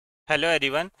Hello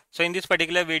everyone. So in this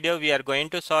particular video we are going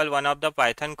to solve one of the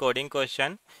Python coding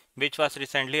question which was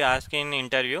recently asked in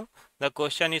interview. The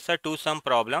question is a two-sum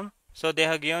problem. So they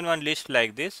have given one list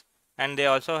like this and they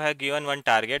also have given one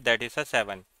target, that is a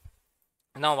 7.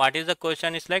 Now what is the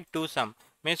question is like two-sum,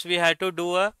 means we have to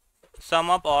do a sum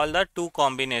of all the two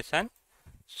combination.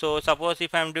 So suppose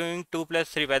if I am doing 2 plus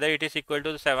 3, whether it is equal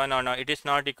to the 7 or not, it is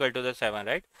not equal to the 7,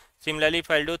 right? Similarly, if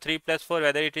I do 3 plus 4,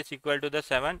 whether it is equal to the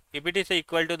 7, if it is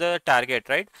equal to the target,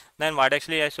 right? Then what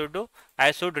actually I should do?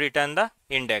 I should return the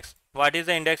index. What is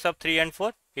the index of 3 and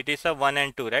 4? It is a 1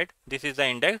 and 2, right? This is the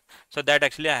index. So that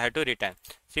actually I have to return.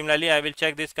 Similarly, I will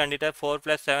check this condition 4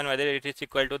 plus 7, whether it is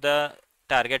equal to the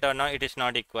target or not. It is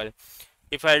not equal.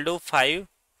 If I will do 5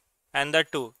 and the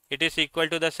 2, it is equal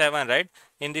to the 7, right?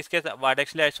 In this case what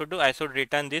actually I should do? I should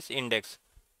return this index.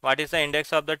 What is the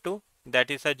index of the 2? That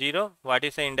is a 0. What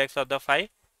is the index of the 5?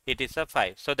 It is a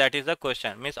 5. So that is the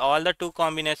question, means all the two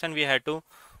combination we have to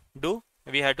do.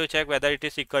 We have to check whether it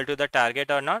is equal to the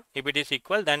target or not. If it is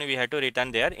equal, then we have to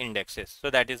return their indexes. So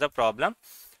that is the problem.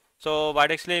 So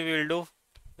what actually we will do,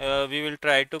 we will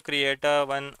try to create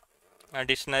a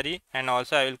dictionary, and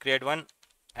also I will create one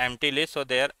empty list. So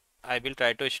there I will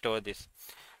try to store this.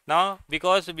 Now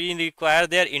because we require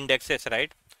their indexes,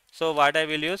 right? So what I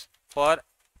will use for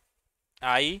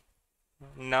I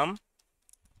num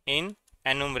in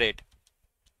enumerate.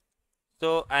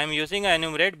 So I am using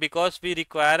enumerate because we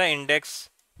require an index.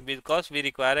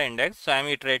 So I am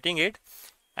iterating it,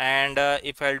 and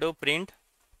if I'll do print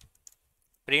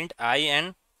I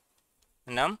and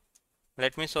num,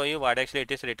 let me show you what actually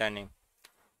it is returning.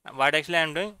 What actually I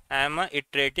am doing, I am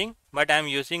iterating, but I am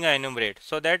using a enumerate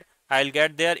so that I'll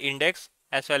get their index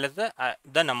as well as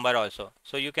the number also.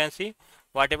 So you can see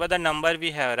whatever the number we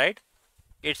have, right?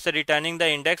 It's returning the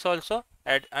index also,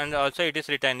 and also it is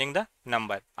returning the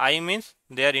number. I means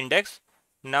their index,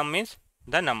 num means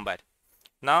the number.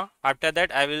 Now after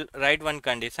that I will write one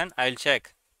condition. I will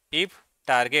check if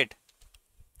target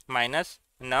minus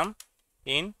num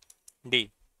in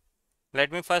D.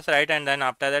 Let me first write, and then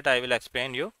after that I will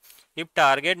explain you. If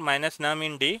target minus num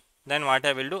in D, then what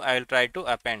I will do, I will try to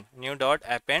append new dot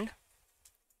append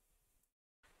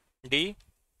D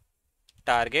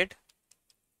target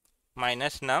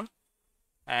minus num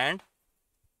and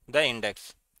the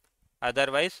index.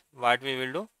 Otherwise what we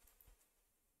will do,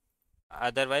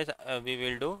 we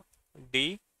will do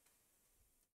D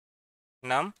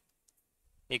num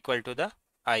equal to the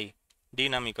I, D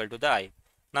num equal to the I.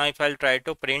 Now if I will try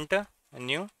to print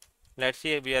new, let's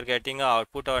see if we are getting a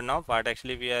output or not, what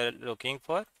actually we are looking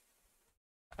for.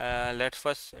 Let's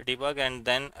first debug, and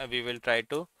then we will try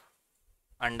to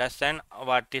understand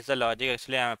what is the logic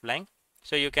actually I am applying.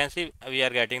 So you can see we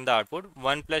are getting the output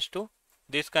 1 plus 2.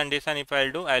 This condition if I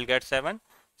will do, I will get 7.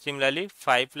 Similarly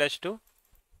 5 plus 2,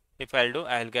 if I will do,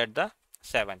 I will get the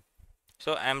 7.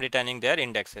 So I am returning their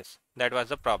indexes. That was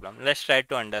the problem. Let's try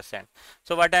to understand.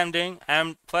 So what I am doing, I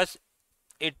am first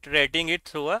iterating it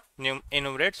through a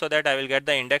enumerate so that I will get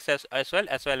the index as well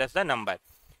as the number.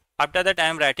 After that I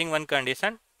am writing one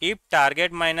condition, if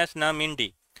target minus num in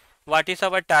D. What is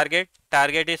our target?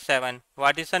 Target is 7.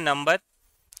 What is the number?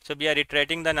 So we are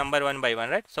iterating the number one by one,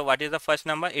 right? So what is the first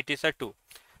number? It is a 2.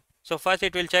 So first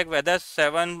it will check whether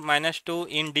 7 minus 2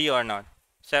 in D or not.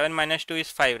 7 minus 2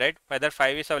 is 5, right? Whether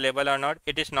 5 is available or not.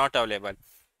 It is not available.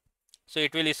 So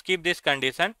it will skip this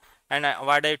condition, and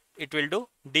what it will do,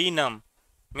 D num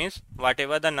means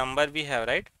whatever the number we have,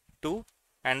 right? 2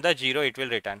 and the 0 it will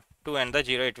return. 2 and the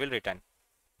 0 it will return.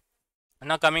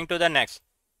 Now coming to the next,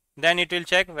 then it will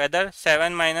check whether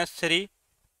 7 minus 3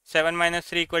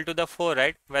 equal to the 4,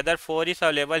 right? Whether 4 is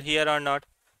available here or not.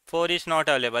 4 is not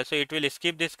available, so it will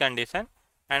skip this condition,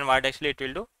 and what actually it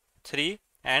will do, 3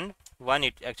 and 1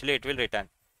 it will return.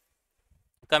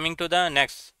 Coming to the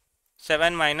next,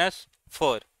 7 minus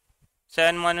 4.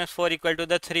 7 minus 4 equal to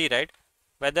the 3, right?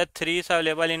 Whether 3 is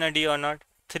available in a D or not.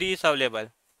 3 is available.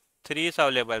 3 is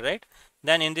available, right?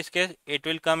 Then in this case it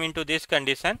will come into this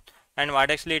condition, and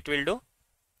what actually it will do,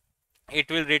 it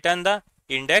will return the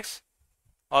index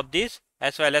of this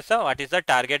as well as what is the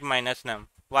target minus num.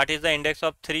 What is the index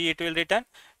of 3 it will return,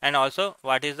 and also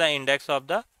what is the index of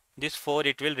this 4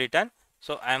 it will return.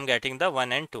 So I am getting the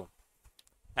 1 and 2.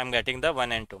 I am getting the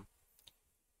 1 and 2.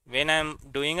 When I am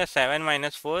doing a 7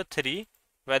 minus 4, 3,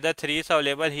 whether 3 is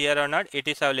available here or not, it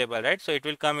is available, right? So it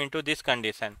will come into this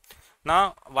condition.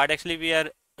 Now what actually we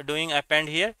are doing, append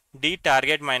here, D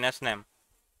target minus num.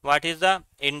 What is the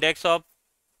index of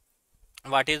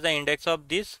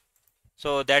this?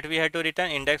 So that we have to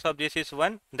return. Index of this is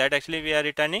 1, that actually we are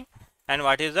returning. And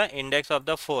what is the index of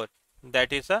the 4?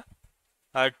 That is a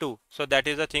 2. So that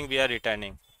is the thing we are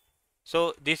returning.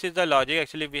 So this is the logic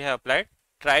actually we have applied.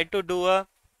 Try to do a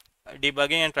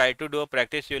debugging and try to do a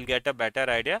practice, you will get a better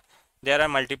idea. There are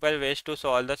multiple ways to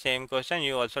solve the same question.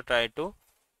 You also try to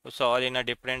solve in a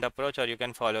different approach, or you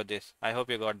can follow this. I hope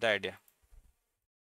you got the idea.